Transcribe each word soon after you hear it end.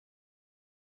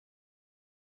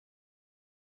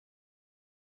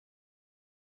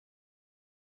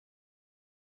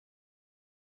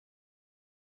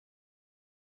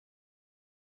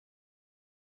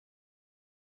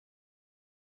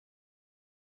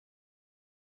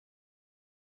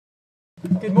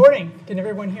Good morning. Can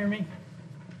everyone hear me?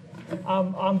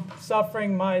 I'm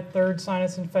suffering my third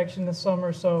sinus infection this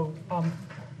summer, so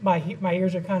my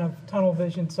ears are kind of tunnel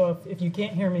vision. So if you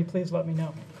can't hear me, please let me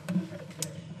know.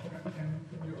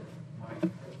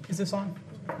 Is this on?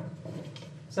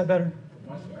 Is that better?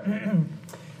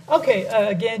 Okay.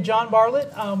 Again, Jon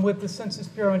Barlett with the Census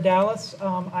Bureau in Dallas.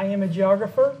 I am a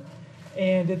geographer,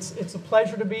 and it's a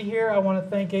pleasure to be here. I want to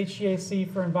thank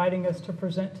H-GAC for inviting us to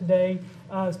present today.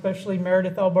 Especially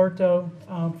Meredith Alberto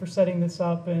for setting this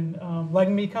up and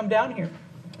letting me come down here.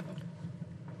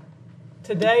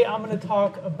 Today I'm going to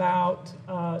talk about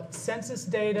census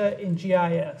data in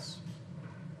GIS.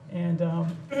 And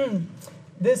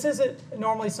this isn't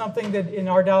normally something that in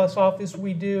our Dallas office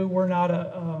we do. We're not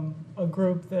a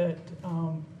group that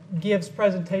gives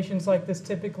presentations like this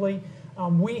typically.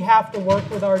 We have to work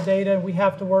with our data. We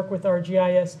have to work with our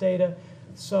GIS data.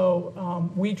 So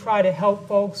we try to help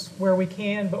folks where we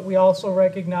can, but we also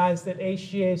recognize that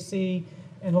H-GAC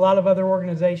and a lot of other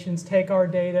organizations take our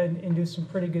data and do some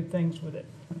pretty good things with it.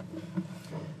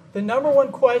 The number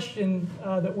one question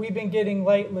that we've been getting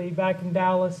lately back in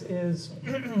Dallas is,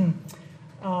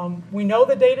 we know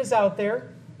the data's out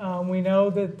there. We know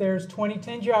that there's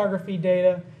 2010 geography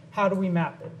data. How do we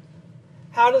map it?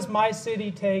 How does my city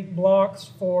take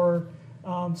blocks for,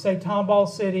 say, Tomball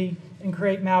City and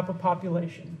create map of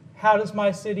population? How does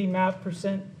my city map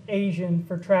percent Asian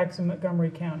for tracts in Montgomery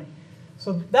County?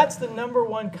 So that's the number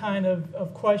one kind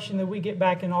of question that we get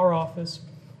back in our office.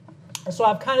 So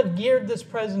I've kind of geared this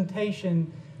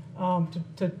presentation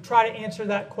to try to answer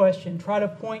that question, try to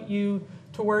point you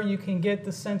to where you can get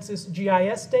the census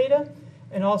GIS data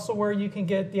and also where you can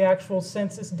get the actual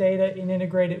census data and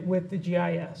integrate it with the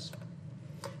GIS.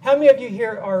 How many of you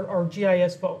here are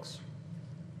GIS folks?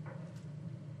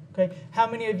 Okay, how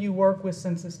many of you work with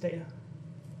census data?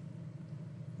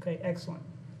 Okay, excellent.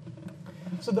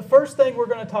 So the first thing we're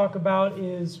going to talk about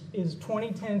is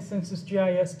 2010 Census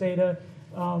GIS data,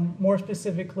 more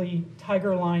specifically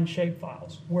Tiger line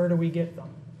shapefiles. Where do we get them?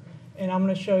 And I'm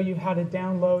going to show you how to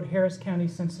download Harris County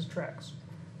census tracts.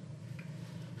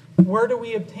 Where do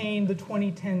we obtain the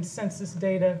 2010 census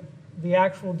data, the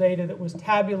actual data that was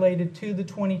tabulated to the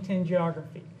 2010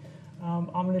 geography?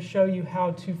 I'm going to show you how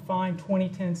to find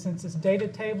 2010 census data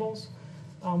tables.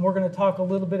 We're going to talk a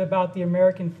little bit about the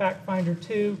American Fact Finder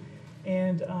 2.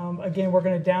 And again, we're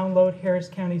going to download Harris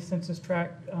County Census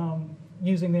Tract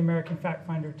using the American Fact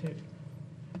Finder 2.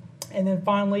 And then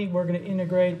finally, we're going to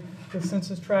integrate the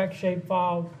census tract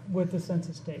shapefile with the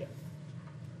census data.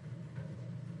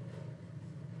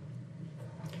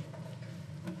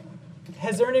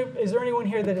 Is there anyone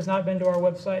here that has not been to our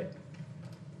website?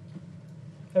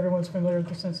 Everyone's familiar with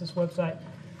the census website.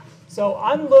 So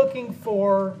I'm looking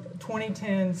for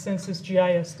 2010 census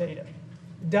GIS data,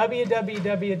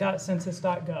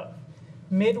 www.census.gov.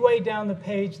 Midway down the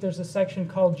page, there's a section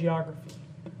called Geography.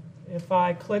 If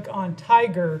I click on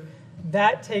Tiger,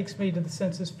 that takes me to the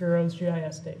Census Bureau's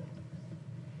GIS data.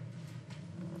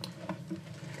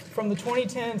 From the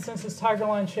 2010 Census Tiger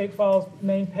Line Shapefiles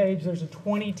main page, there's a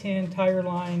 2010 Tiger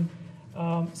Line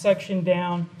section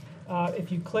down.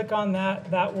 If you click on that,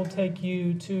 that will take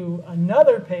you to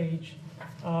another page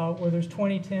where there's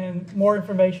 2010, more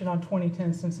information on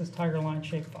 2010 Census Tiger Line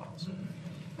shapefiles.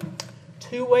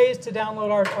 Two ways to download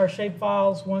our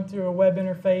shapefiles, one through a web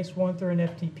interface, one through an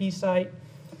FTP site.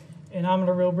 And I'm going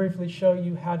to real briefly show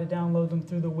you how to download them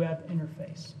through the web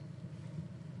interface.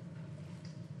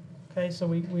 Okay, so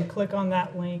we click on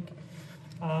that link,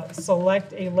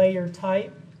 select a layer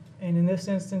type, and in this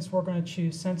instance, we're going to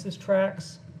choose census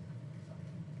tracts.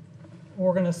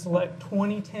 We're going to select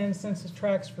 2010 census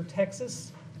tracts for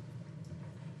Texas,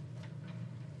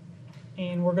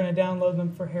 and we're going to download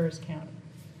them for Harris County.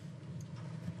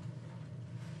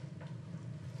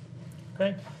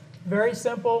 Okay, very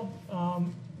simple.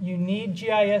 You need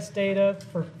GIS data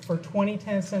for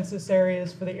 2010 census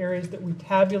areas, for the areas that we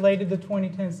tabulated the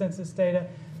 2010 census data.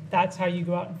 That's how you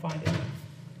go out and find it.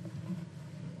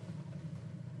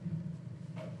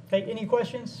 Okay, any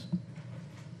questions?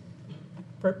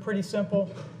 Pretty simple.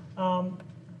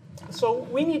 So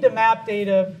we need to map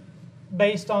data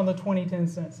based on the 2010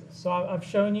 census. So I've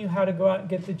shown you how to go out and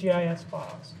get the GIS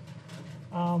files.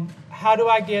 How do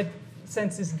I get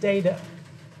census data?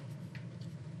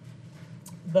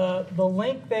 The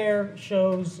link there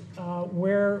shows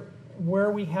where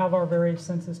we have our various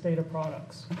census data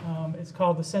products. It's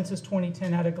called the Census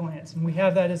 2010 at a Glance, and we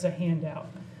have that as a handout.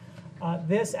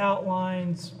 This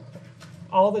outlines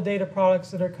all the data products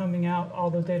that are coming out, all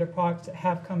the data products that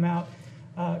have come out,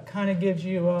 kind of gives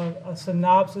you a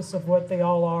synopsis of what they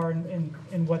all are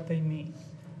and what they mean.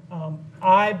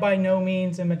 I, by no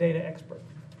means, am a data expert,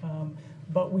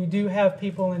 but we do have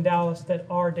people in Dallas that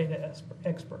are data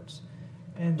experts,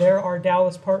 and there are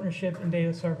Dallas Partnership and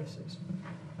Data Services.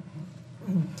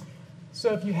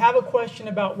 So if you have a question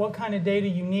about what kind of data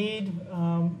you need,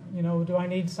 do I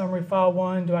need Summary File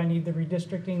 1? Do I need the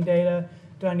redistricting data?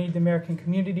 Do I need the American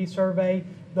Community Survey?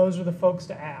 Those are the folks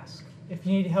to ask. If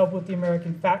you need help with the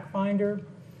American Fact Finder,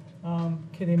 can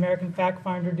the American Fact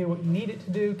Finder do what you need it to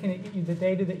do? Can it get you the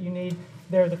data that you need?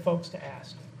 They're the folks to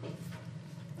ask.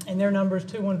 And their number is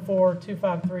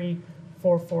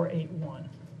 214-253-4481.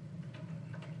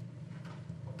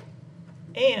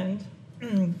 And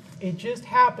it just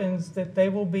happens that they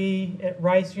will be at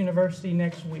Rice University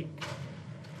next week.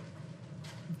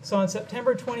 So on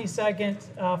September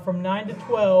 22nd, from 9 to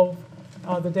 12,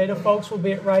 the data folks will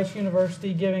be at Rice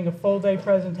University giving a full day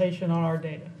presentation on our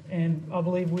data. And I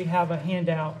believe we have a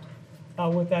handout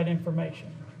with that information.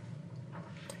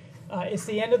 It's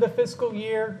the end of the fiscal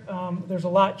year. There's a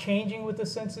lot changing with the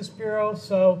Census Bureau,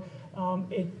 so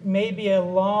it may be a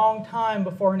long time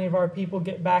before any of our people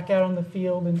get back out on the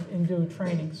field and do a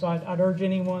training. So I'd urge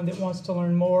anyone that wants to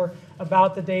learn more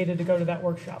about the data to go to that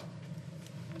workshop.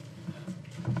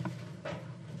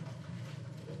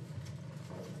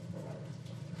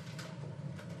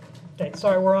 Okay,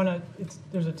 sorry, we're on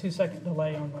there's a 2-second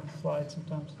delay on the slide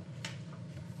sometimes.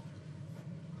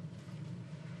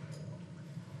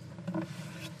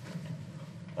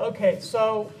 Okay,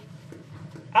 so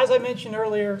as I mentioned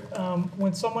earlier,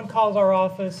 when someone calls our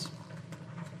office,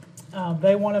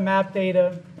 they want to map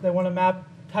data. They want to map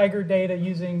Tiger data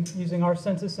using our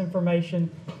census information.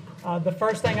 The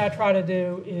first thing I try to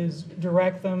do is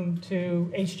direct them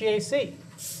to H-GAC.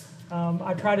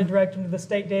 I try to direct them to the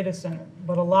State Data Center,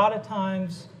 but a lot of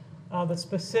times the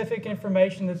specific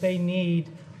information that they need,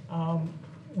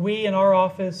 we in our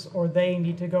office or they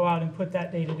need to go out and put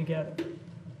that data together.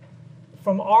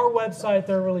 From our website,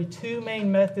 there are really two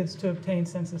main methods to obtain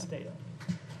census data.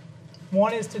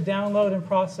 One is to download and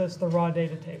process the raw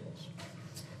data tables.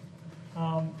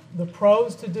 The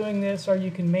pros to doing this are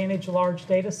you can manage large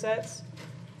data sets.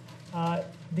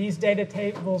 These data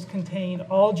tables contain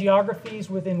all geographies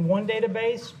within one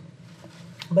database,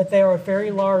 but they are very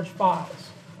large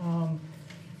files.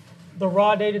 The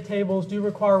raw data tables do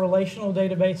require relational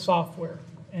database software,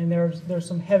 and there's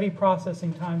some heavy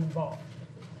processing time involved.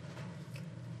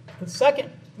 The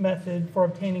second method for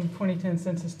obtaining 2010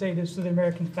 census data is through the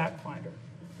American Fact Finder.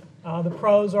 The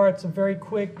pros are it's a very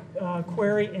quick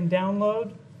query and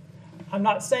download. I'm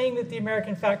not saying that the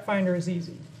American Fact Finder is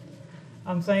easy.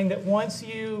 I'm saying that once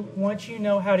you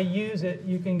know how to use it,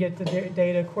 you can get the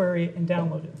data, query, and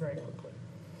download it very quickly.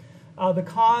 The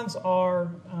cons are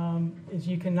is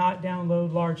you cannot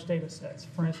download large data sets.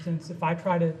 For instance, if I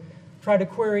try to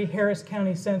query Harris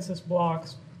County census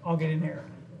blocks, I'll get an error.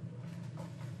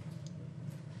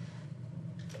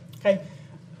 Okay,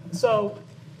 so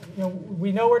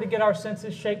we know where to get our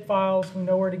census shape files, we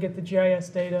know where to get the GIS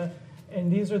data,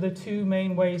 and these are the two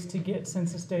main ways to get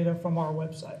census data from our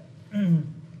website.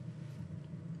 I'm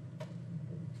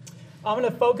going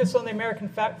to focus on the American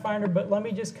Fact Finder, but let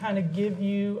me just kind of give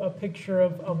you a picture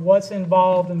of what's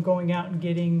involved in going out and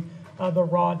getting the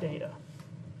raw data.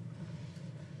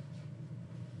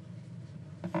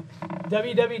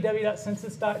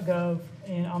 www.census.gov,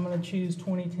 and I'm going to choose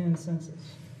 2010 census.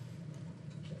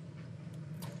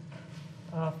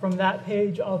 From that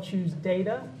page, I'll choose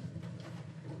data.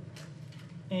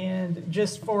 And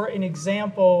just for an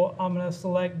example, I'm going to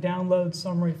select download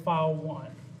summary file 1.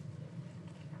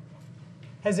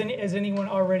 Has anyone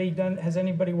already done, has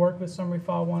anybody worked with summary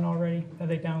file 1 already? Have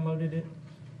they downloaded it?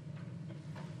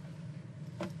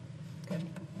 Okay.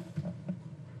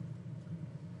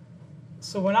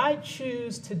 So when I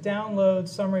choose to download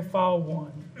summary file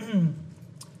 1,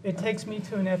 it takes me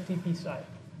to an FTP site.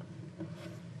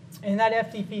 In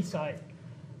that FTP site,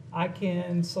 I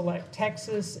can select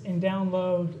Texas and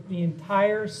download the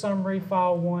entire summary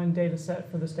file 1 data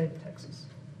set for the state of Texas.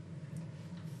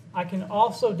 I can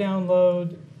also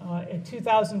download a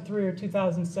 2003 or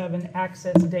 2007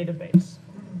 Access database.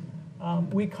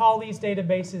 We call these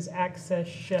databases Access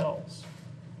shells.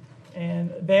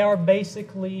 And they are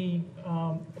basically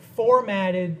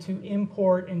formatted to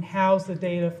import and house the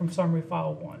data from summary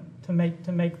file 1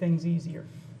 to make things easier.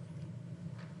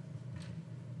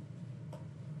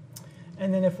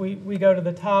 And then if we go to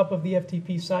the top of the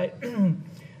FTP site,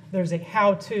 there's a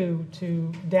how-to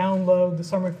to download the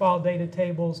summary file data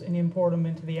tables and import them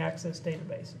into the Access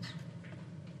databases.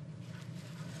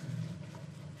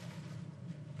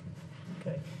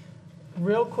 Okay.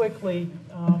 Real quickly,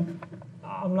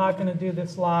 I'm not going to do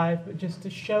this live, but just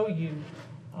to show you,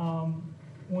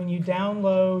 when you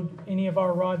download any of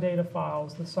our raw data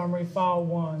files, the summary file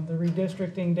 1, the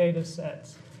redistricting data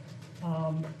sets,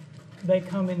 they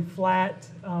come in flat,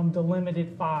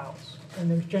 delimited files.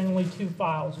 And there's generally 2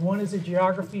 files. One is a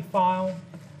geography file,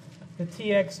 the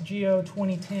TXGO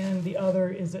 2010. The other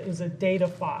is a data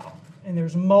file. And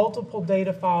there's multiple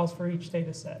data files for each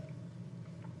data set.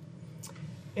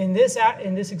 In this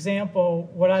example,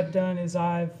 what I've done is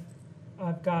I've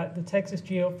got the Texas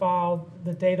Geo file,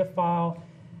 the data file,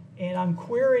 and I'm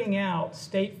querying out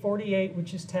state 48,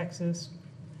 which is Texas,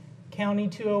 county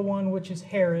 201, which is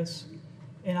Harris,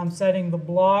 and I'm setting the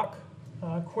block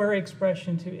query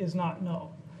expression to is not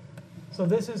null. So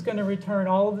this is going to return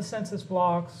all of the census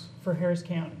blocks for Harris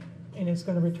County, and it's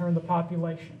going to return the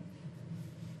population.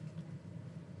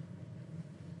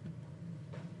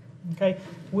 Okay,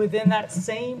 within that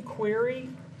same query,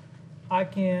 I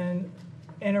can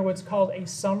enter what's called a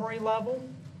summary level.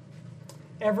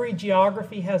 Every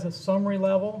geography has a summary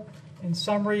level, and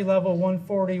summary level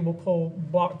 140 will pull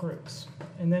block groups.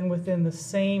 And then within the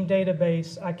same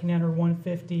database, I can enter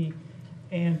 150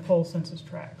 and pull census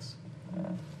tracts.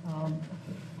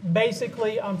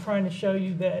 Basically, I'm trying to show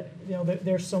you that,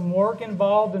 there's some work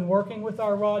involved in working with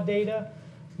our raw data.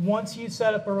 Once you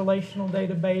set up a relational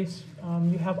database,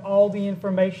 you have all the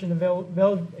information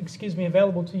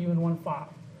available to you in one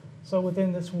file. So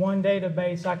within this one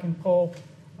database, I can pull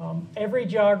every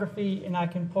geography, and I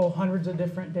can pull hundreds of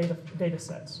different data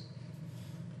sets.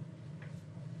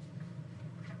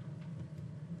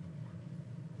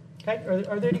 Okay,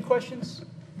 are there any questions?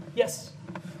 Yes?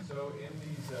 So in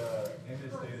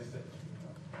this data set.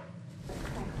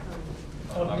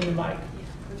 Oh, need a mic.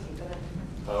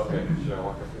 Oh, okay, should I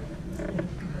walk up here?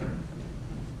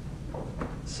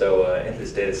 So in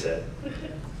this data set,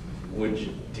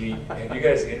 have you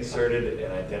guys inserted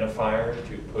an identifier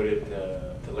to put it,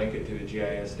 to link it to the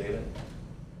GIS data?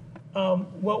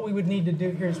 What we would need to do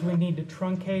here is we need to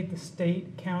truncate the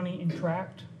state, county, and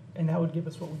tract, and that would give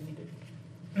us what we needed.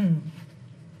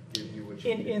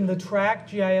 In the tract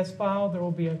GIS file, there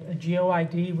will be a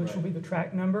GeoID, which will be the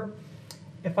tract number.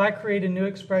 If I create a new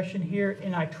expression here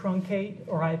and I truncate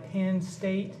or I append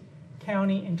state,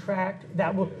 county, and tract,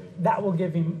 that will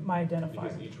give him my identifier.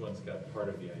 Because each one's got part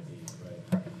of the ID,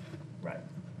 right? Right.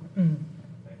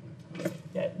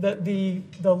 Yeah,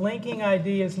 the linking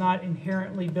ID is not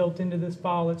inherently built into this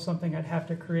file. It's something I'd have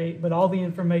to create, but all the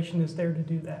information is there to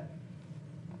do that.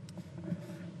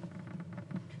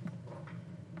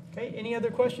 Okay, any other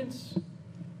questions?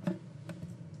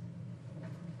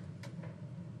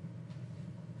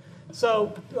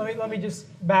 So let me just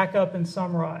back up and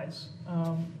summarize.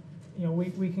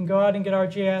 We can go out and get our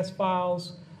GIS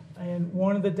files, and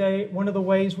one of the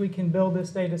ways we can build this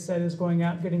data set is going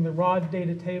out and getting the raw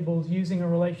data tables using a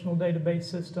relational database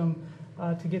system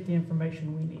to get the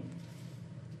information we need.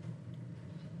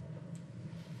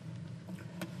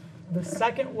 The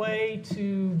second way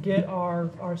to get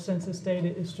our census data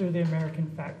is through the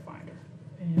American Fact Finder.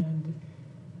 And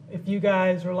if you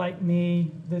guys are like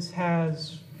me, this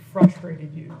has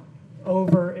frustrated you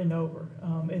over and over.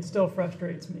 It still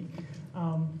frustrates me.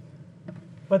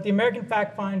 But the American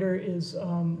Fact Finder is,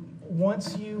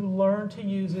 once you learn to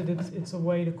use it, it's a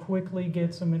way to quickly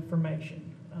get some information.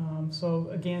 So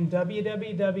again,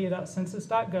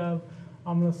 www.census.gov,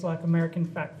 I'm going to select American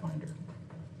Fact Finder.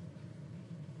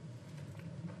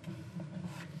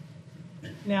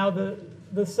 Now,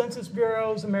 the Census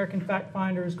Bureau's American Fact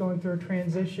Finder is going through a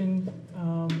transition.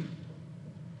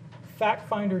 Fact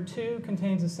Finder 2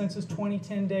 contains the Census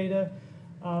 2010 data.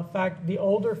 The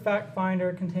older Fact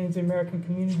Finder contains the American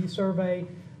Community Survey,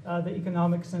 the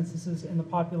economic censuses, and the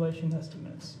population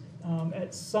estimates.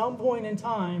 At some point in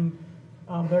time,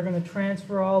 they're going to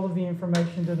transfer all of the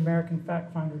information to the American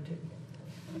Fact Finder 2.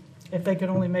 If they could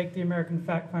only make the American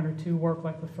Fact Finder 2 work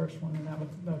like the first one, then that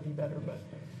would be better. But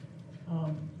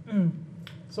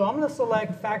so I'm going to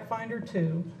select Fact Finder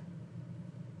 2,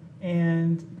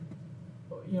 and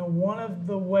one of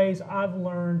the ways I've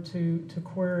learned to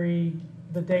query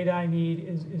the data I need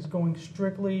is going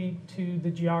strictly to the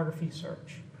geography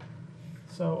search.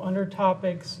 So under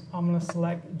topics, I'm going to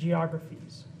select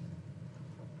geographies.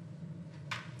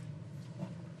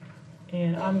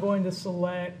 And I'm going to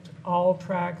select all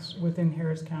tracts within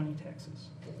Harris County, Texas.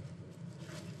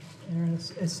 And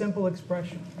it's a simple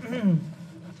expression.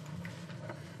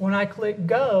 When I click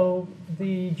go,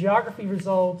 the geography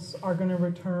results are going to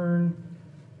return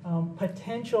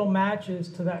potential matches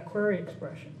to that query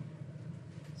expression.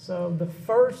 So the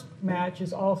first match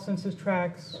is all census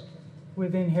tracts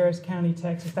within Harris County,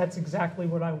 Texas. That's exactly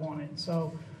what I wanted.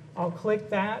 So I'll click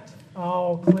that.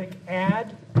 I'll click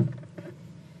add.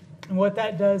 And what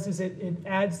that does is it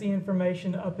adds the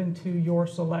information up into your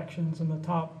selections in the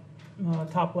top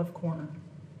left corner.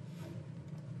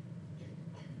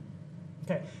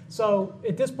 Okay, so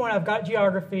at this point I've got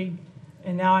geography,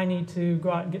 and now I need to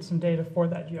go out and get some data for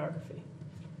that geography.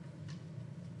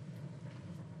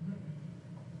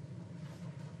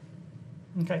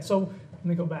 Okay, so let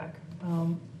me go back.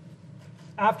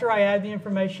 After I add the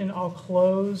information, I'll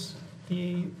close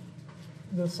the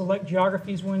Select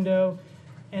Geographies window,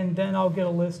 and then I'll get a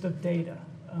list of data.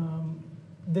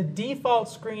 The default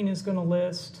screen is going to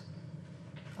list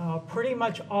pretty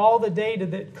much all the data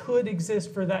that could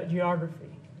exist for that geography.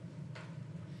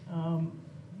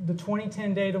 The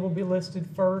 2010 data will be listed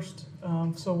first,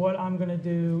 so what I'm going to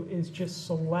do is just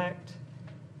select.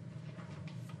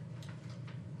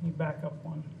 Let me back up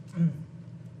one.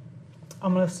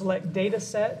 I'm going to select data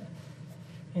set,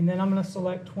 and then I'm going to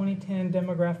select 2010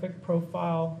 demographic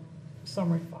profile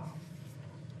summary file.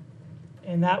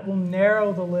 And that will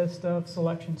narrow the list of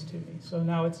selections to me. So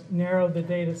now it's narrowed the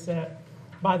data set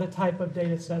by the type of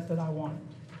data set that I wanted.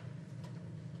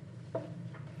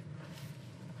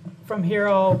 From here,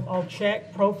 I'll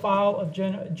check profile of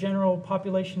general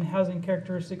population housing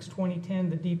characteristics 2010,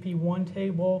 the DP1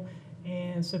 table,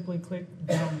 and simply click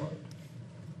download.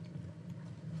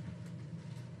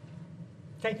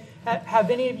 Okay, have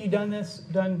any of you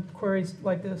done queries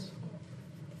like this?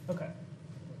 Okay,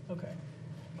 okay.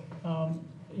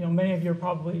 Many of you are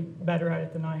probably better at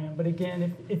it than I am. But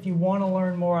again, if you want to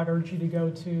learn more, I'd urge you to go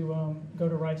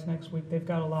to Rice next week. They've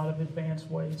got a lot of advanced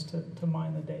ways to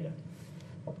mine the data.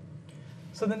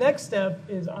 So the next step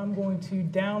is I'm going to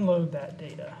download that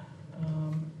data.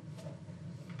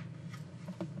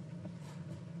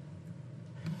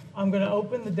 I'm going to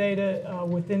open the data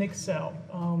within Excel.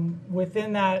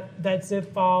 Within that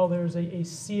zip file, there's a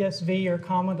CSV or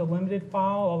comma delimited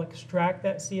file. I'll extract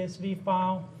that CSV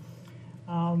file,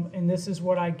 and this is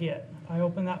what I get. I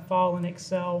open that file in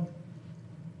Excel.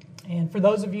 And for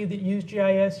those of you that use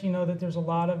GIS, you know that there's a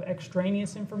lot of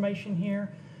extraneous information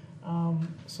here.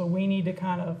 So we need to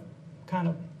kind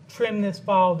of trim this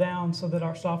file down so that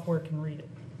our software can read it.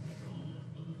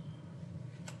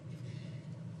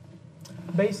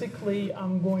 Basically,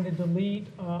 I'm going to delete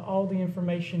all the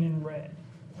information in red.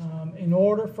 In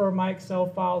order for my Excel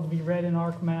file to be read in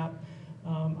ArcMap,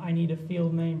 I need a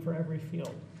field name for every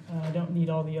field. I don't need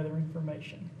all the other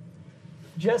information.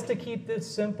 Just to keep this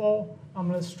simple, I'm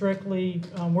going to strictly,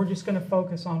 we're just going to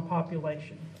focus on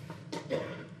population.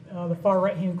 The far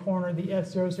right-hand corner, the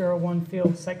S001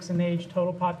 field, sex and age,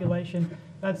 total population,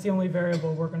 that's the only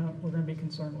variable we're going to be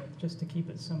concerned with, just to keep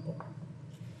it simple.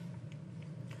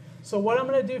 So what I'm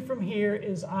going to do from here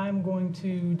is I'm going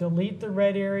to delete the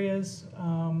red areas.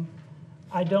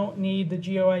 I don't need the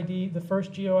GeoID, the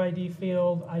first GeoID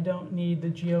field. I don't need the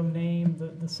geo name,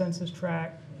 the census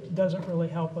tract. It doesn't really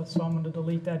help us, so I'm going to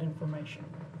delete that information.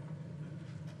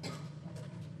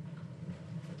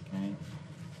 Okay.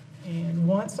 And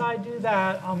once I do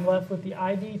that, I'm left with the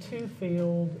ID2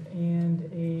 field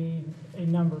and a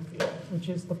number field, which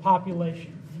is the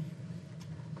population.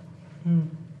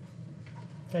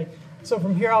 Okay, so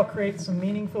from here I'll create some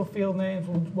meaningful field names.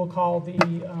 We'll call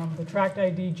the tract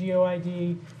ID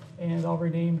GeoID, and I'll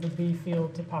rename the B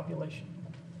field to population.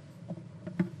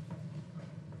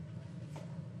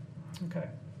 Okay.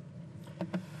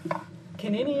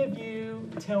 Can any of you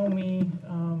tell me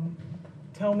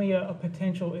a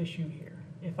potential issue here?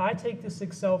 If I take this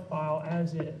Excel file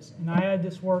as is, and I add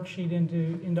this worksheet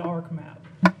into ArcMap,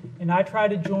 and I try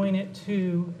to join it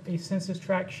to a census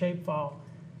tract shapefile,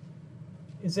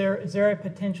 is there a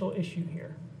potential issue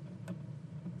here?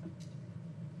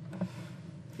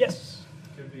 Yes?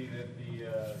 Could be that the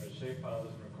shapefile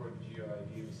doesn't record the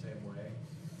GeoID the same way.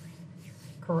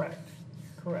 Correct.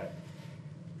 Correct.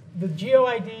 The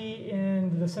GeoID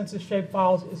in the census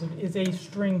shapefiles is a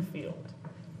string field.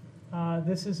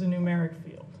 This is a numeric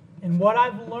field. And what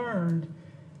I've learned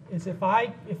is if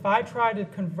I try to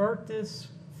convert this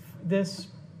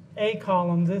A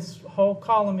column, this whole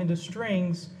column into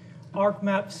strings,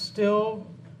 ArcMap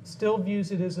still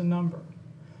views it as a number.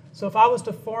 So if I was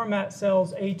to format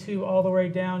cells A2 all the way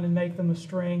down and make them a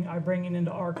string, I bring it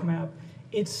into ArcMap,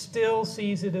 it still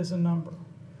sees it as a number.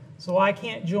 So I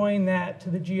can't join that to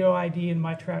the GeoID in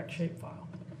my tract shapefile.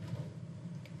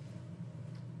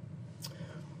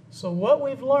 So what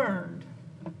we've learned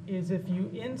is if you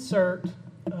insert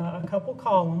a couple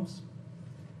columns,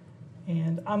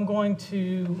 and I'm going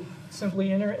to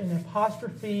simply enter an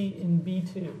apostrophe in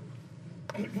B2.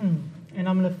 And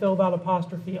I'm going to fill that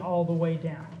apostrophe all the way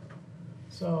down.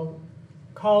 So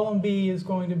column B is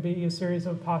going to be a series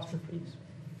of apostrophes.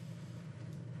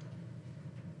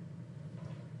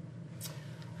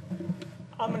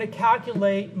 I'm going to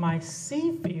calculate my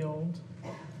C field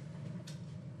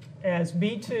as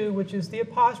B2, which is the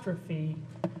apostrophe,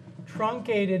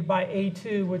 truncated by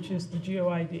A2, which is the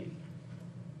GeoID.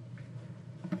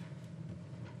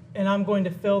 And I'm going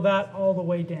to fill that all the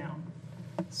way down.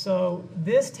 So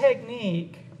this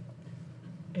technique,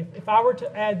 if I were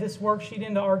to add this worksheet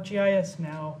into ArcGIS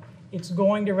now, it's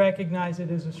going to recognize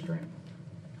it as a string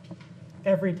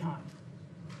every time.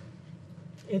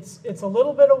 It's a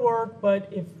little bit of work, but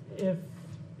if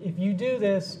you do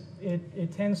this,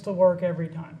 it tends to work every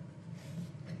time.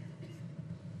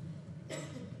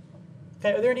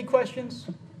 Okay, are there any questions?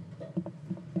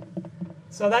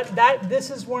 So this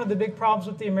is one of the big problems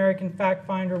with the American Fact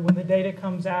Finder. When the data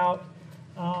comes out,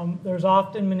 there's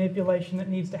often manipulation that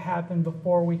needs to happen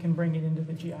before we can bring it into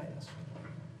the GIS.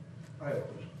 I have a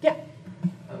question. Yeah.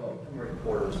 I'm a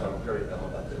reporter, so I'm very dumb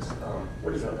about this.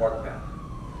 What is an ArcMap?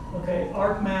 Okay,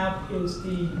 ArcMap is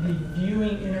the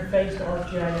viewing interface to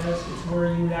ArcGIS. It's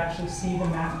where you would actually see the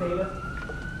map data.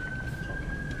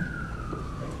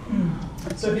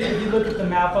 So if you look at the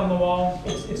map on the wall,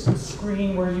 it's the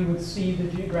screen where you would see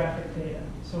the geographic data.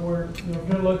 So if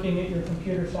you're looking at your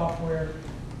computer software,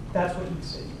 that's what you'd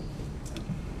see.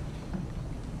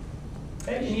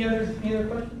 Okay, any other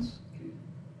questions?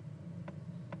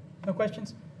 No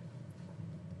questions?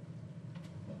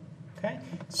 Okay,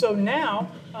 so now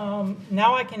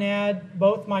I can add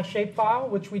both my shapefile,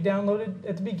 which we downloaded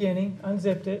at the beginning,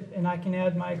 unzipped it, and I can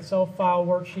add my Excel file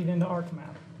worksheet into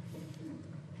ArcMap.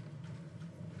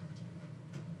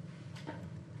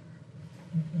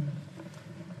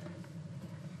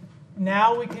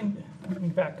 Now we can, let me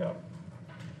back up.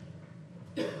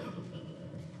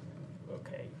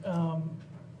 Okay,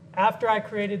 after I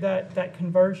created that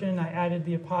conversion, I added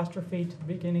the apostrophe to the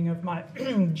beginning of my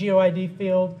GeoID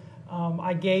field.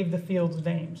 I gave the fields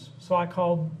names. So I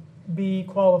called B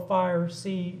qualifier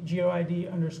C GeoID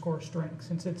underscore string,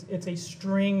 since it's a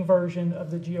string version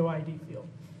of the GeoID field.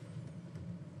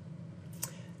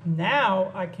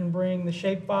 Now I can bring the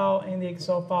shapefile and the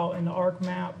Excel file into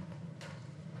ArcMap.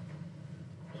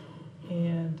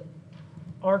 And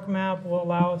ArcMap will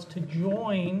allow us to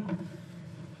join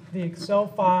the Excel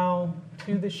file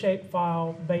to the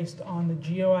shapefile based on the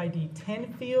GeoID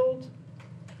 10 field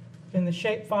in the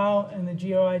shapefile and the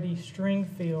GeoID string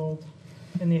field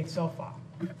in the Excel file.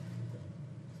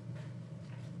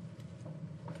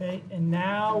 Okay, and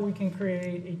now we can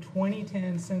create a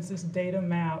 2010 census data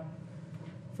map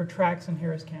for tracts in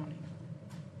Harris County.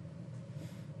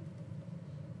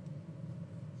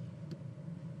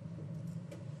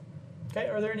 Okay,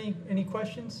 are there any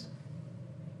questions?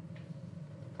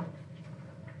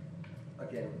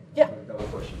 Again, Yeah. double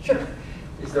question. Sure.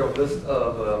 Is there a list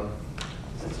of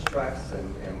census tracts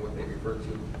and what they refer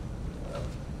to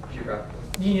geographically?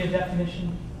 You need a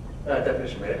definition?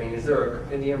 Definition, right? I mean, is there a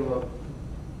compendium of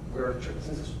where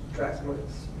census tract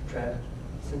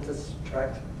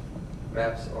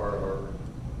maps are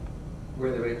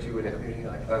where they're related to in a community?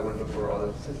 Like if I want to look for all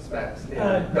the census maps in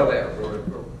Bel Air,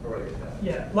 where are they at?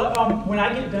 Yeah. When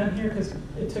I get done here, because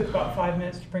it took about 5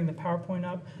 minutes to bring the PowerPoint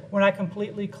up, when I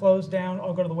completely close down,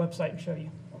 I'll go to the website and show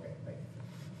you. Okay, thank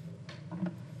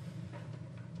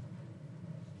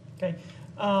you. Okay.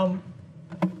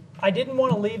 I didn't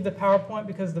want to leave the PowerPoint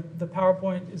because the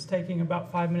PowerPoint is taking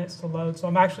about 5 minutes to load. So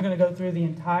I'm actually going to go through the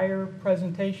entire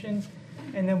presentation,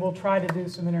 and then we'll try to do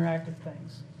some interactive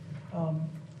things.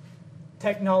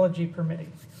 Technology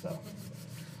permitting.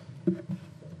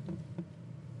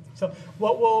 So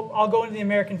I'll go into the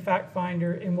American Fact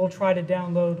Finder, and we'll try to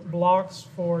download blocks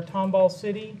for Tomball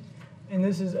City. And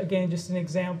this is, again, just an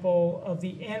example of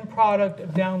the end product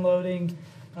of downloading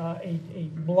a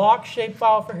block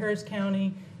shapefile for Harris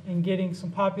County and getting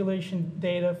some population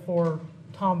data for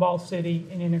Tomball City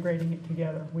and integrating it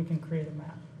together. We can create a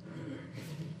map.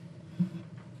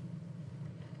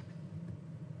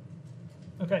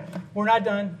 Okay, we're not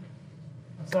done,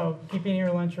 so keep eating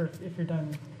your lunch, or if you're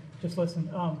done, just listen.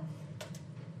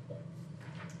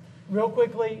 Real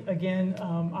quickly, again,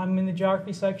 I'm in the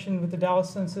geography section with the Dallas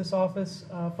Census Office.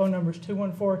 Phone number is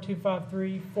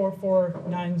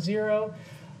 214-253-4490.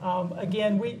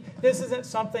 Again, this isn't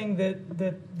something that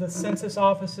the census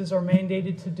offices are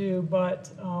mandated to do,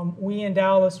 but we in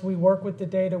Dallas, we work with the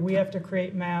data. We have to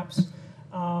create maps.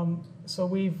 So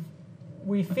we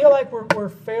feel like we're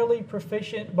fairly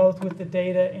proficient both with the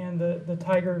data and the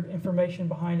Tiger information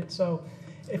behind it. So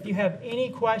if you have any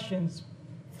questions,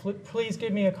 please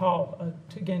give me a call.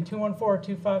 Again,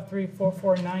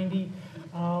 214-253-4490.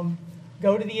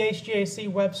 Go to the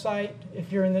H-GAC website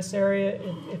if you're in this area.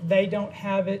 If they don't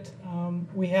have it,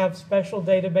 we have special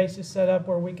databases set up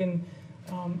where we can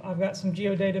I've got some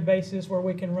geodatabases where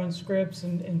we can run scripts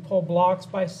and pull blocks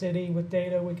by city with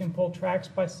data. We can pull tracks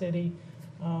by city.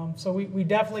 So we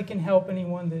definitely can help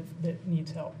anyone that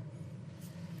needs help.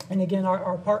 And again,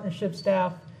 our partnership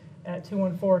staff at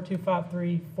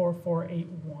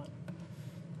 214-253-4481.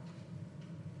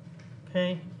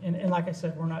 Okay, and like I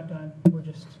said, we're not done. We're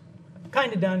just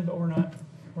kind of done, but we're not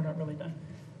really done.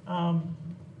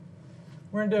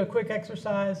 We're gonna do a quick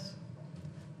exercise.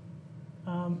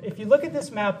 If you look at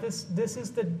this map, this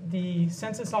is the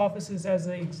census offices as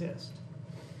they exist.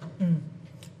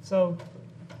 So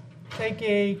take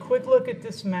a quick look at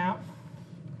this map,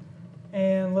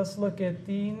 and let's look at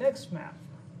the next map.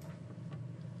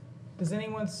 Does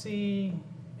anyone see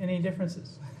any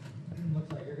differences? Looks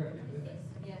like you're gonna do this.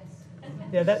 Yes.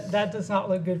 Yeah, that does not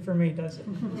look good for me, does it?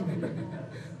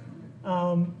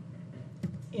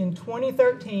 In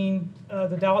 2013,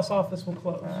 the Dallas office will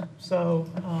close. So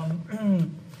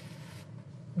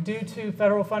due to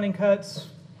federal funding cuts,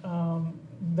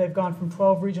 they've gone from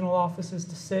 12 regional offices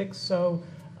to 6. So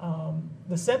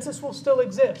the census will still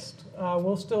exist.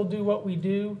 We'll still do what we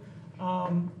do,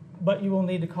 but you will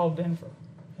need to call Denver.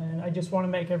 And I just want to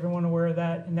make everyone aware of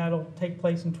that, and that'll take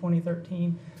place in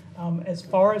 2013. As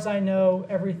far as I know,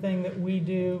 everything that we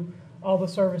do, all the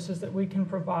services that we can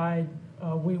provide,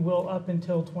 we will up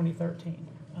until 2013.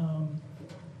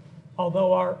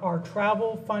 Although our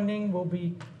travel funding will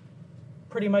be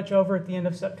pretty much over at the end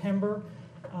of September,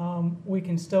 we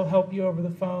can still help you over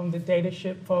the phone. The data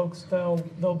ship folks,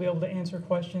 they'll be able to answer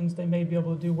questions. They may be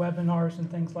able to do webinars and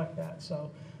things like that.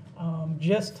 So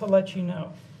just to let you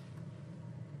know.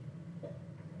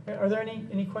 Are there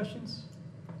any questions?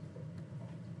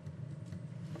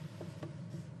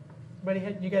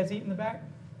 You guys eat in the back?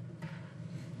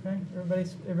 Okay,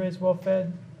 everybody's well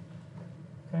fed?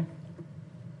 Okay.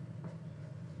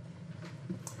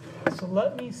 So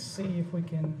let me see if we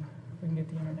can get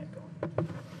the internet going.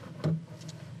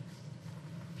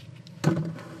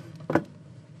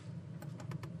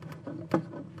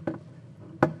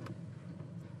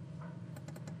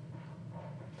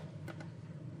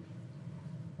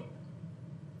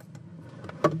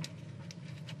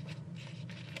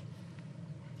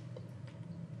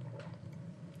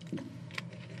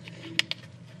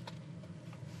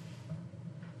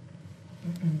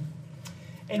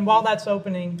 And while that's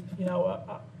opening,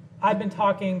 I've been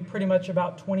talking pretty much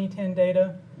about 2010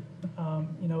 data.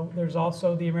 There's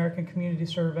also the American Community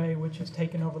Survey, which has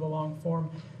taken over the long form.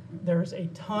 There's a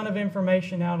ton of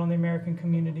information out on the American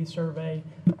Community Survey.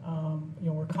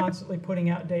 We're constantly putting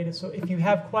out data. So if you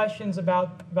have questions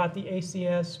about the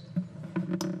ACS,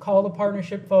 call the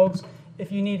partnership folks.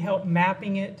 If you need help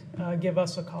mapping it, give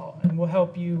us a call, and we'll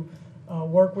help you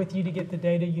work with you to get the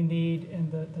data you need and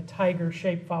the Tiger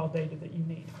shapefile data that you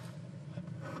need.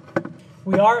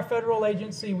 We are a federal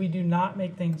agency. We do not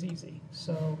make things easy.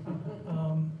 So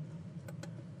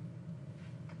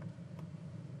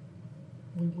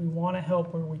we want to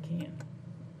help where we can.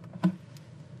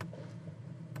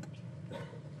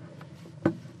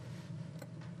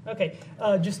 Okay,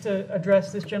 just to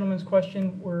address this gentleman's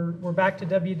question, we're back to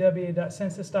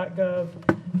www.census.gov.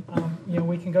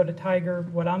 We can go to Tiger.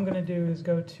 What I'm going to do is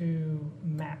go to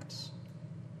Maps.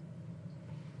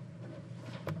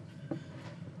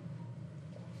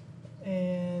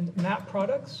 And Map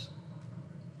Products.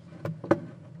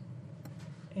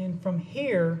 And from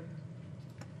here,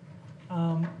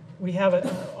 we have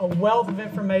a wealth of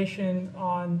information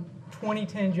on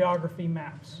 2010 geography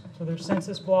maps. So there's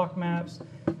census block maps,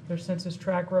 there's census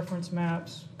tract reference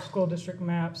maps, school district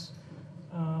maps.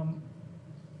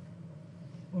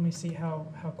 Let me see how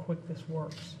quick this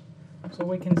works. So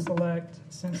we can select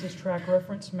census tract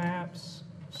reference maps,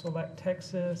 select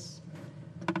Texas,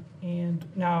 and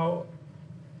now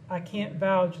I can't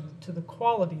vouch to the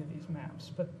quality of these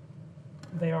maps, but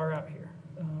they are out here.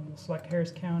 We'll select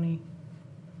Harris County,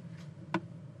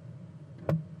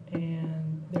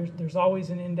 and there's always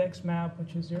an index map,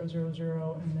 which is 000,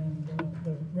 and then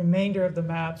the remainder of the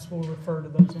maps will refer to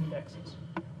those indexes.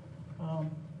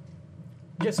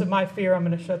 Just of my fear, I'm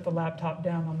going to shut the laptop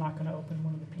down. I'm not going to open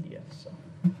one of the PDFs. So.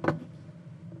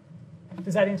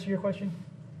 Does that answer your question?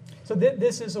 So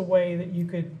this is a way that you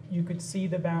could see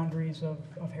the boundaries of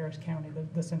Harris County,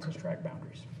 the census tract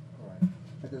boundaries. All right.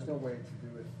 But there's no way to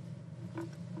do it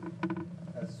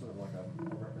as sort of like a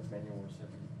reference manual or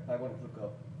something. If I want to look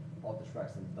up all the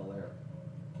tracks in Bel Air,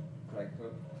 could I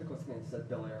click on something that says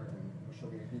Bel Air and show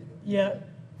me a view? Yeah,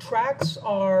 tracks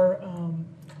are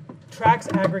tracks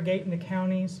aggregate in the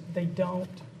counties. They don't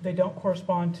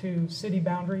correspond to city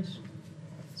boundaries.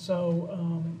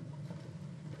 So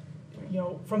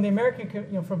from the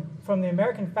American, from the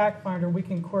American Fact Finder, we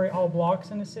can query all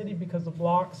blocks in the city because the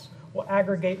blocks will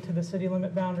aggregate to the city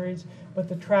limit boundaries, but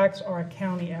the tracts are a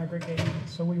county aggregated,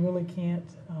 so we really can't.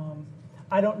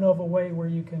 I don't know of a way where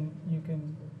you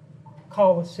can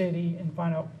call a city and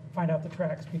find out the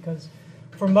tracts, because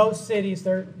for most cities,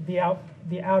 the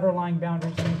outer lying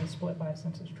boundaries need to be split by a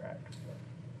census tract.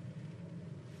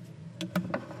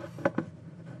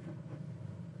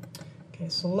 Okay,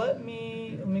 so let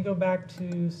me go back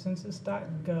to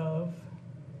census.gov,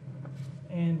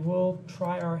 and we'll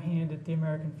try our hand at the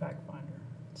American Fact Finder.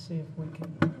 See if we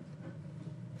can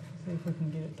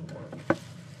get it to work.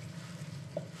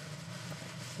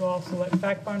 So I'll select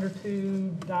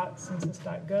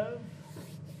factfinder2.census.gov.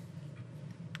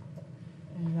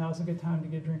 And now's a good time to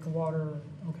get a drink of water.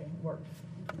 Okay, it worked.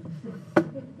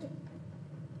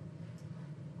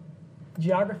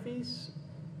 Geographies.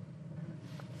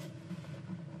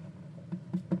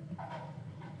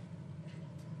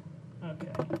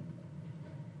 Okay.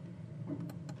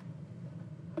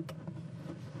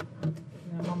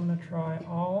 Now I'm going to try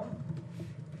all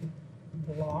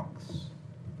blocks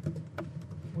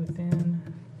within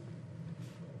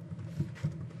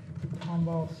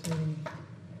Tomball City,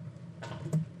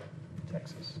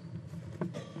 Texas.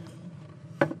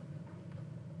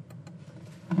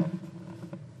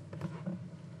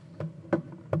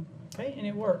 Okay, and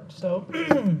it worked. So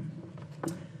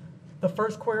the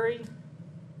first query,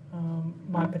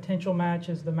 my potential match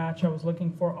is the match I was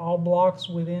looking for, all blocks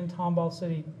within Tomball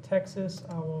City, Texas.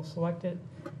 I will select it,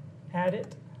 add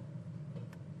it,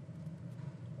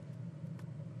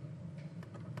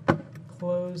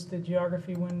 close the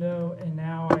geography window, and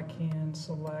now I can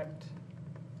select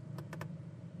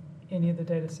any of the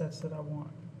data sets that I want.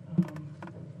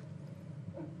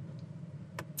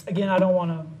 Again, we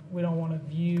don't want to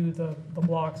view the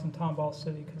blocks in Tomball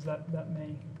City, because that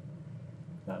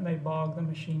may bog the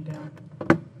machine down.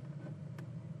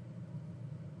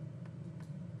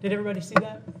 Did everybody see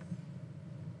that?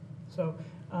 So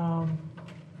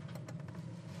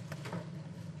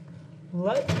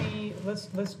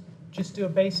let's just do a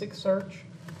basic search.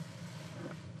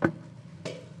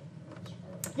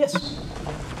 Yes.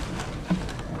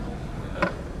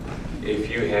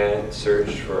 If you had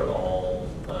searched for all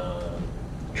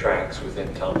tracks within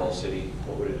Tomball City,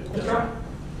 what would it have done? That's right.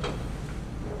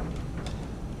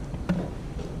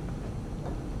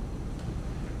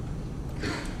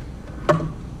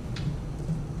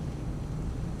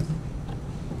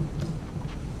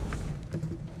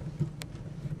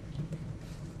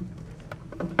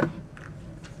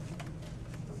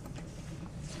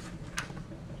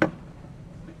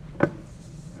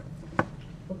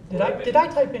 Did I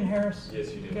type in Harris?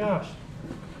 Yes, you did. Gosh.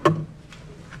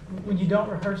 When you don't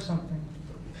rehearse something.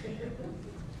 Okay,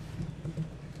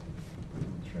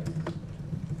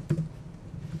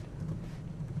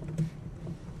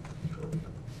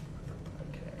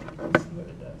 let's see what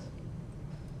it does.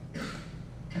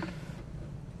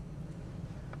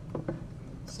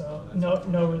 So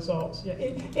no results. Yeah,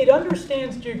 it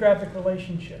understands geographic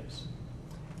relationships,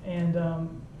 and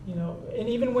and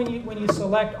even when you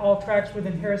select all tracts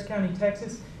within Harris County,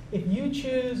 Texas, if you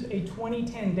choose a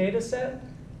 2010 data set,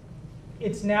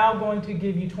 it's now going to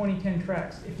give you 2010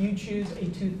 tracts. If you choose a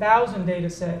 2000 data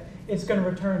set, it's going to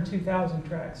return 2000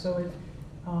 tracts. So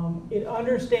it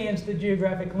understands the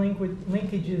geographic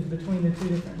linkages between the two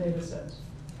different data sets.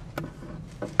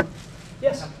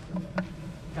 Yes?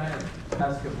 Can I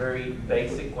ask a very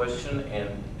basic question?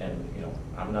 And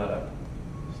I'm not a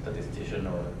statistician,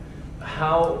 or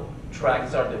how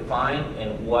tracts are defined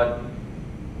and what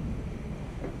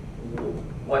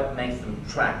makes them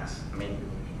tracts? I mean,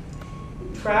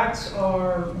 tracts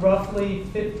are roughly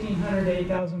 1,500 to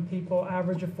 8,000 people,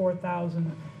 average of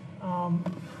 4,000.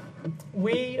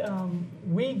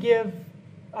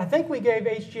 I think we gave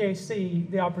H-GAC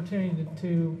the opportunity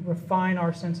to refine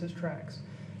our census tracts.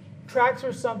 Tracts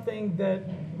are something that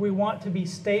we want to be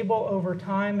stable over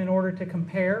time in order to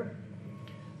compare.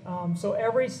 So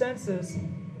every census,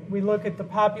 we look at the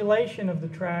population of the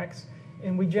tracts,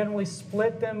 and we generally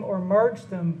split them or merge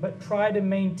them, but try to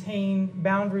maintain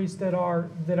boundaries that are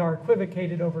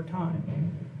equivocated over time.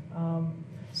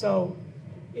 So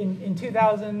in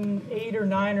 2008 or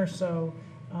 9 or so,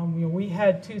 we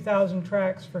had 2,000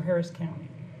 tracts for Harris County,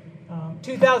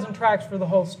 2,000 tracts for the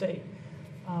whole state.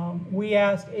 We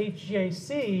asked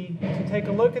H-GAC to take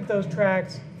a look at those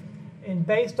tracts, and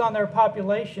based on their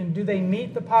population, do they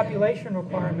meet the population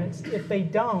requirements? If they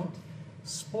don't,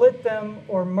 split them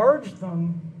or merge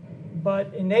them,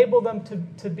 but enable them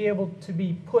to be able to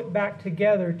be put back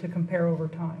together to compare over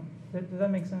time. Does that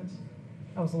make sense?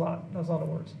 That was a lot of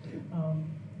words.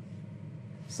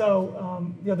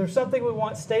 So, there's something we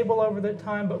want stable over the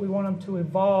time, but we want them to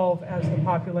evolve as the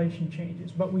population changes.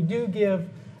 But we do give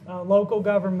local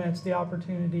governments the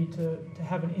opportunity to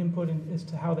have an input as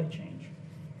to how they change.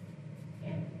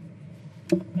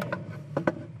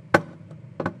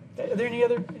 Are there any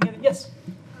other yes?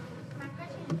 My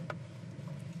question.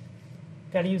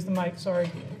 Got to use the mic, sorry.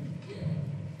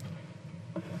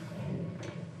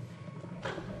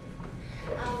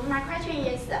 My question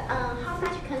is, how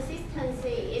much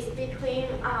consistency is between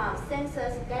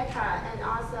census data and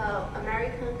also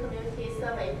American Community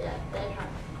Survey data?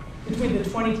 Between the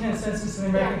 2010 census and the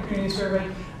American Community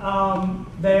Survey,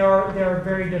 they are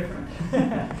very different.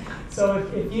 So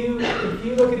if you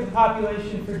look at the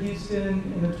population for Houston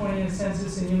in the 2010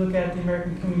 census and you look at the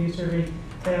American Community Survey,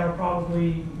 they are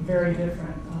probably very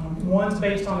different. One's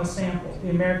based on a sample. The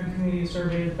American Community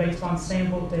Survey is based on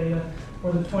sample data,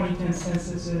 where the 2010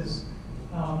 census is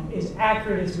as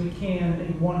accurate as we can,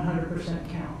 a 100%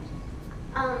 count.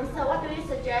 So what do you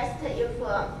suggest if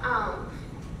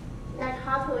like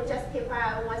how to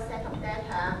justify what set of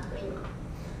data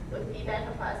would be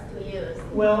better for us to use?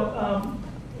 Well,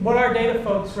 what our data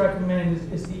folks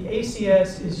recommend is the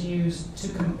ACS is used to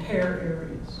compare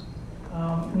areas,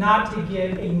 not to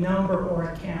get a number or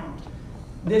a count.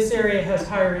 This area has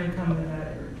higher income than that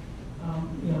area.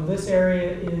 This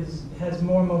area has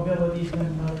more mobility than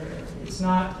another area. It's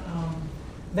not.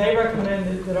 They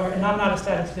recommend that and I'm not a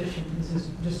statistician. This is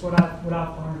just what I've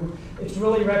learned. It's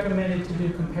really recommended to do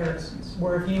comparisons,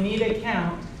 where if you need a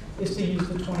count, is to use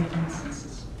the 2010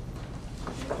 census.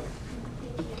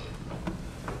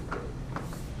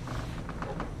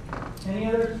 Any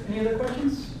other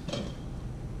questions?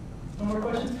 No more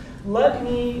questions? Let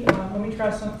me try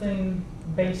something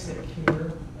basic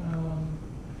here.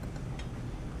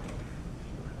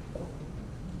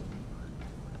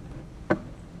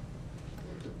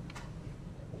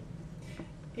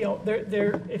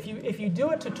 If you do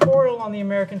a tutorial on the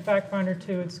American Fact Finder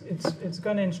 2, it's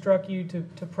going to instruct you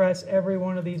to press every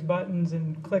one of these buttons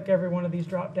and click every one of these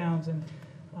drop downs, and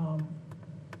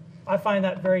I find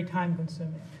that very time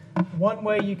consuming. One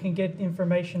way you can get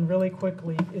information really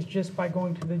quickly is just by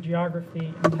going to the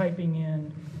geography and typing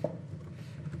in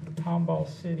Tomball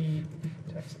City,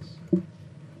 Texas.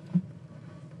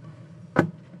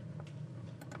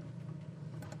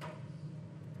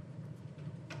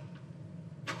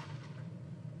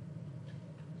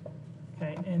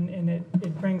 Okay, and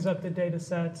it brings up the data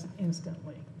sets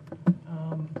instantly.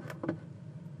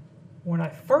 When I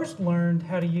first learned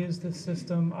how to use this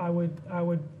system, I would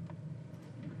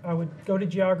go to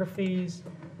geographies,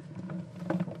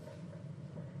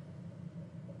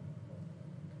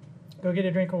 go get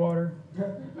a drink of water.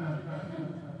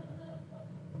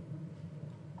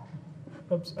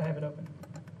 Oops, I have it open.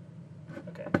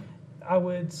 Okay, I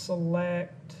would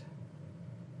select.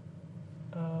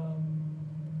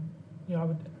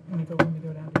 Let me go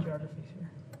down to geographies here.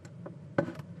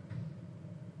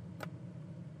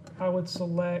 I would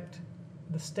select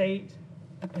the state,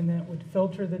 and then it would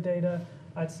filter the data.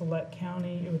 I'd select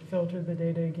county, it would filter the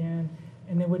data again,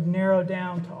 and it would narrow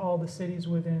down to all the cities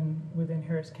within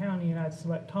Harris County, and I'd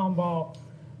select Tomball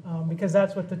because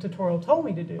that's what the tutorial told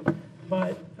me to do.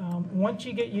 But once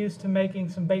you get used to making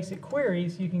some basic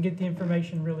queries, you can get the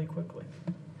information really quickly.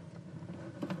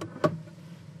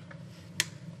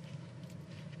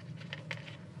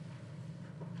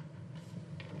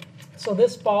 So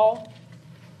this fall,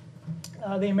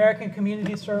 the American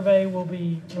Community Survey will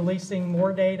be releasing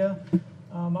more data.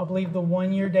 I believe the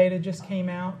one-year data just came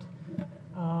out.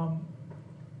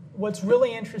 What's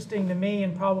really interesting to me,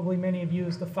 and probably many of you,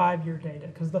 is the 5-year data,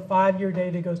 because the 5-year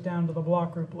data goes down to the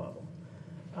block group level.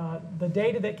 The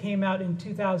data that came out in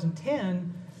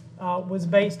 2010 was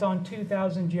based on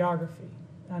 2000 geography.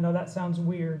 I know that sounds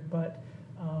weird, but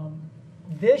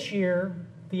this year,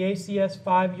 the ACS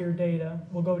 5-year data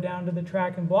will go down to the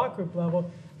track and block group level,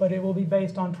 but it will be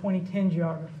based on 2010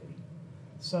 geography.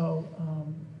 So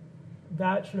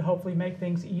that should hopefully make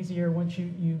things easier. Once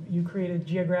you create a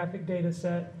geographic data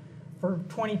set for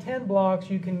 2010 blocks,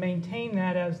 you can maintain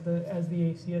that as the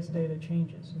ACS data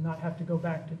changes and not have to go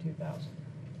back to 2000.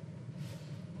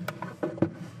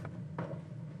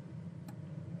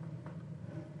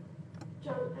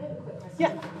 John, I have a quick question.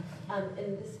 Yeah.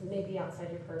 And this may be outside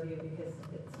your purview because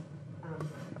it's,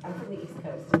 I'm from the East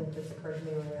Coast, and this occurred to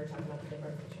me when we were talking about the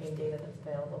difference between data that's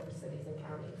available for cities and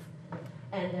counties.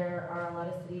 And there are a lot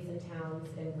of cities and towns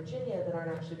in Virginia that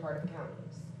aren't actually part of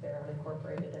counties. They're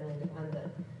unincorporated and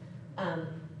independent.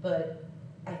 But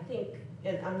I think,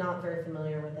 and I'm not very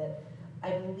familiar with it,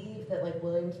 I believe that like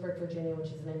Williamsburg, Virginia, which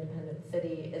is an independent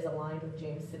city, is aligned with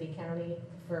James City County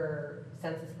for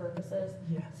census purposes.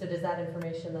 Yeah. So does that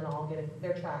information then all get,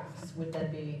 their tracts would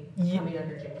then be Ye- coming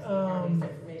under James City County's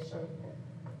information?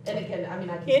 And again, I mean,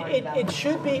 I can find that. It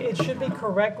should be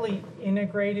correctly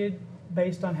integrated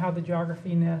based on how the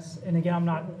geography nests. And again,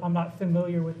 I'm not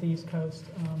familiar with the East Coast.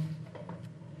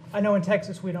 I know in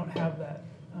Texas we don't have that.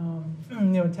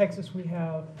 In Texas we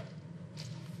have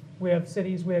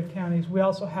cities, we have counties. We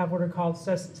also have what are called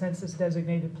census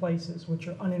designated places, which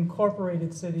are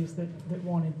unincorporated cities that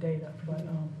wanted data. But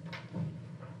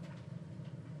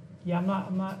yeah,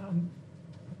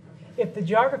 if the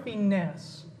geography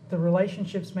nests, the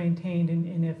relationship's maintained,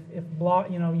 and if block,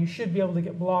 you should be able to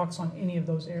get blocks on any of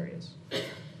those areas.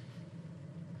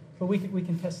 But we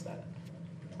can test that.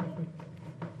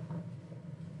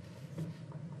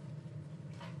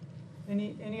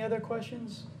 Any other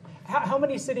questions? How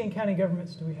many city and county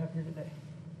governments do we have here today?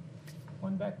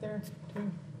 One back there,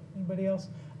 two? Anybody else?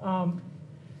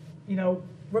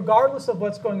 Regardless of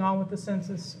what's going on with the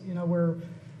census,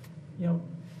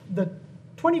 the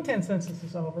 2010 census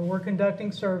is over. We're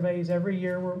conducting surveys every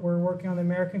year. We're working on the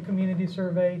American Community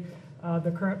Survey,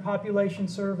 the current population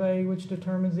survey, which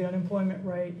determines the unemployment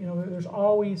rate. There's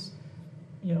always,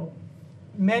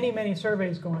 many, many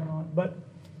surveys going on,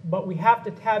 but we have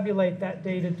to tabulate that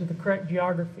data to the correct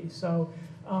geography. So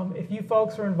if you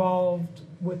folks are involved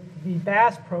with the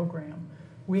BAS program,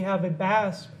 we have a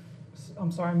BAS,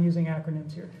 I'm using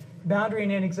acronyms here, Boundary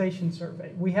and Annexation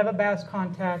Survey. We have a BAS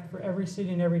contact for every city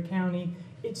and every county.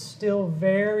 It's still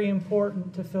very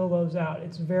important to fill those out.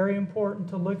 It's very important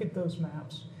to look at those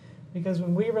maps, because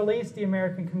when we release the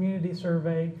American Community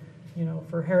Survey,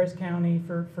 for Harris County,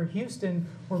 for Houston,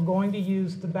 we're going to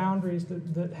use the boundaries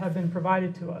that have been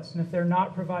provided to us. And if they're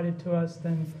not provided to us,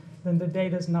 then the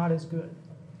data's not as good.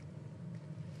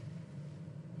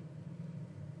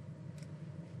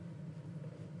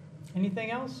 Anything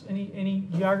else? Any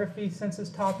geography, census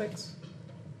topics?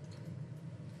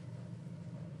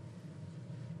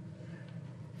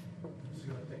 Just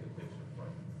gonna take a picture for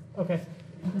you. Okay.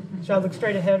 Should I look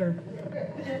straight ahead or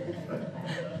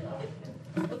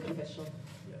Look official.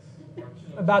 Yes.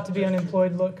 about to be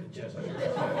unemployed look? Gesture.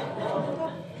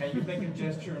 Can you make a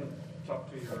gesture and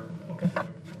talk to your? Okay.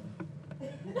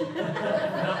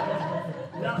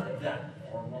 Not that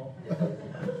formal.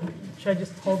 Should I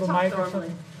just hold the mic or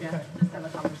something? Yeah, Okay. just have a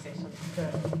conversation. Okay.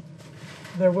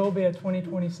 There will be a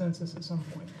 2020 census at some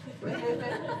point.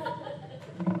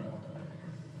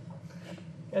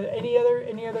 Any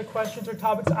other questions or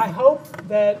topics? I hope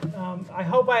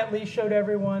I at least showed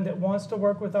everyone that wants to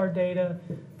work with our data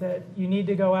that you need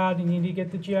to go out and you need to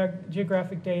get the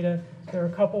geographic data. There are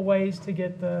a couple ways to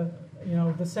get the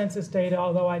census data,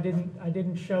 although I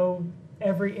didn't show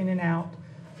every in and out.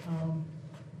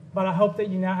 But I hope that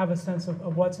you now have a sense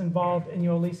of what's involved, and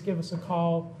you'll at least give us a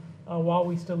call while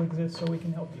we still exist so we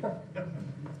can help you.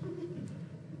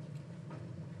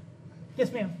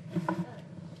 Yes, ma'am.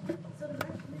 So the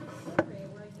survey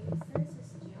where you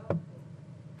census geography.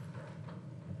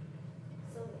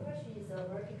 So the question is,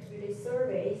 American Community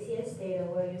Survey, ACS data,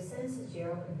 where you census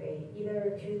geography,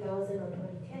 either 2000 or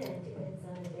 2010, depends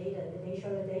on the data, the nature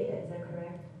of the data, is that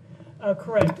correct?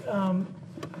 Correct.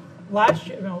 Last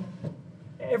year,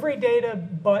 every data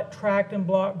but tract and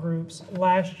block groups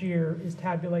last year is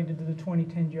tabulated to the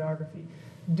 2010 geography.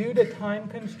 Due to time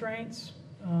constraints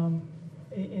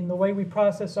in the way we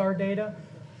process our data,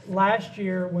 last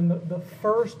year when the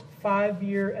first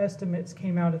 5-year estimates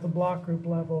came out at the block group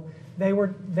level, they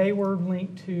were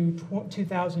linked to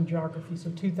 2000 geography, so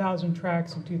 2000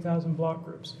 tracts and 2000 block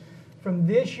groups. From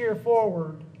this year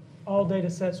forward, all data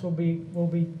sets will be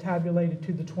tabulated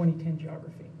to the 2010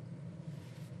 geography.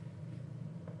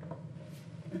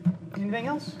 Anything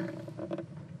else?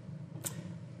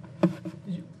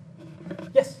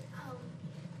 Yes?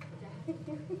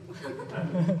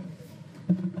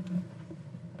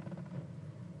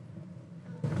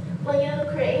 When you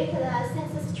create the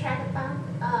census tract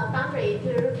boundary, do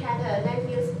you look at the land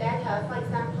use data, for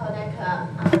example, like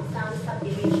some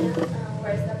subdivision,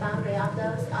 where's the boundary of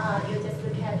those? You just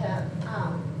look at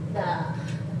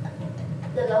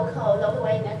the local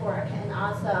way network and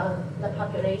also the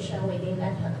population within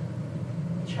that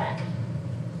tract.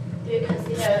 Do you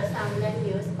consider some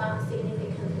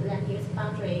significant land use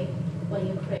boundary when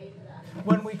you create that?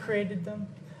 When we created them,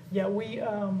 yeah,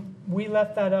 we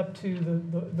left that up to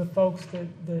the folks that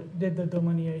did the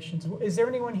delineations. Is there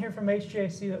anyone here from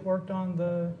H-GAC that worked on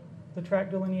the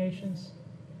tract delineations?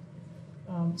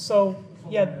 So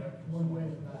yeah,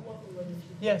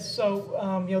 yes.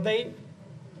 So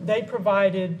they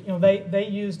provided, they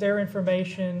used their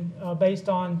information based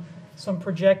on some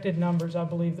projected numbers, I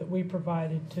believe, that we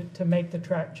provided to make the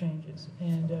track changes.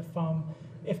 And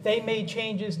if they made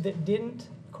changes that didn't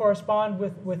correspond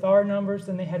with our numbers,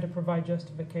 then they had to provide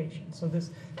justification. So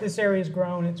this area has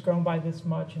grown, it's grown by this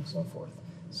much, and so forth.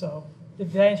 So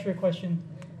did I answer your question?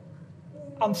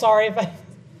 I'm sorry if I...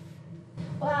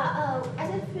 Well, I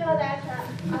just feel that,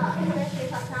 especially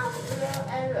for some rural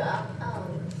area,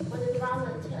 when the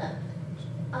development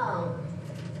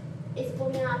is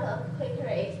booming up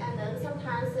quickly, and then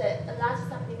sometimes a large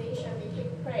subdivision may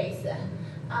take place,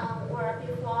 or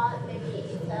before maybe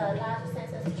it's a large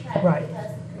census tract, Right.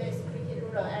 because there's pretty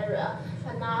rural area.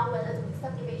 But now when the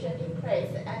subdivision takes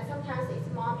place, and sometimes it's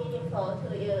more meaningful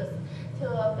to use,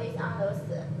 based on those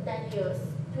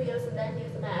land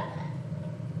use map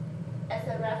as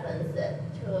a reference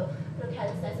to look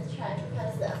at the census tract,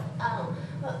 because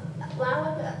when I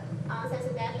look on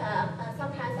census data,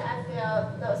 sometimes I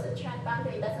feel those tract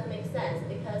boundary doesn't make sense,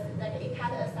 because like it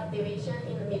cut a subdivision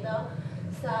in the middle,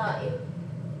 so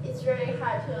it's really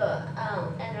hard to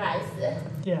analyze.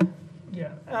 Yeah,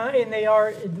 and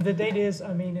the data is,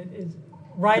 I mean, it is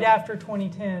right after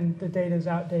 2010, the data is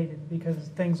outdated because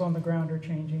things on the ground are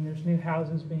changing. There's new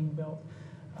houses being built.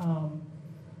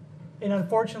 And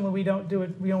unfortunately, we don't do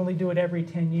it. We only do it every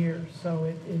 10 years.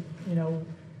 So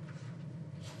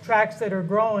tracts that are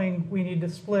growing, we need to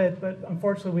split, but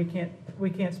unfortunately, we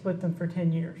can't split them for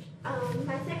 10 years.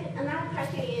 Another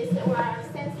question is, will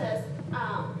Census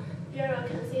Bureau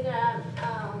consider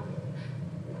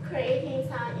creating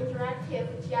some interactive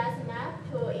GIS map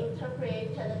to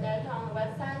interpret the data on the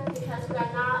website? Because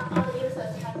right now, all the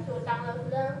users have to download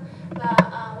them,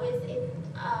 but with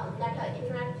like an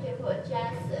interactive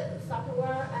GIS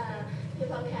software,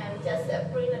 people can just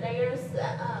bring the layers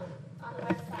on the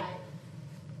website.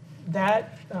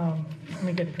 That, let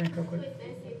me get a drink real quick. With this,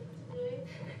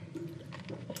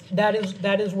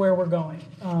 That is where we're going.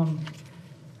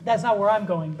 That's not where I'm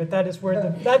going, but that is where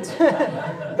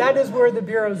that is where the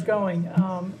Bureau's going.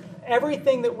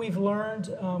 Everything that we've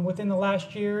learned within the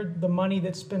last year, the money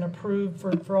that's been approved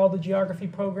for all the geography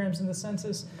programs in the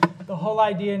census, the whole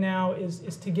idea now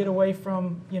is to get away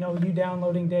from you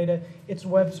downloading data. It's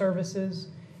web services.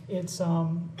 It's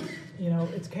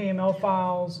it's KML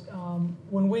files.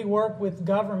 When we work with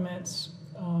governments,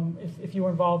 if you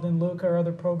were involved in LUCA or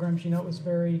other programs, it was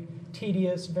very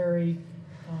tedious, very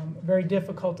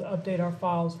difficult to update our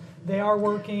files. They are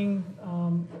working.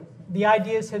 The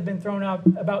ideas have been thrown out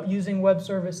about using web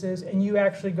services, and you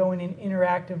actually go in and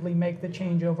interactively make the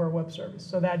change over a web service.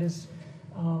 So that is,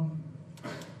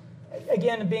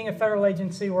 again, being a federal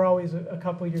agency, we're always a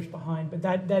couple of years behind, but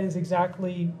that is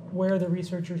exactly where the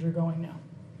researchers are going now.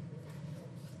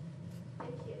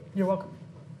 Thank you. You're welcome.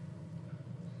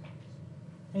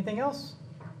 Anything else?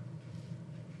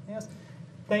 Yes.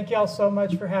 Thank you all so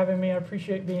much for having me. I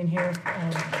appreciate being here.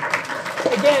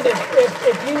 Again,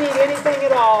 if you need anything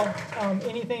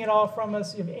at all from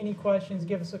us, if you have any questions,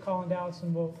 give us a call in Dallas,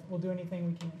 and we'll do anything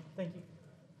we can. Thank you.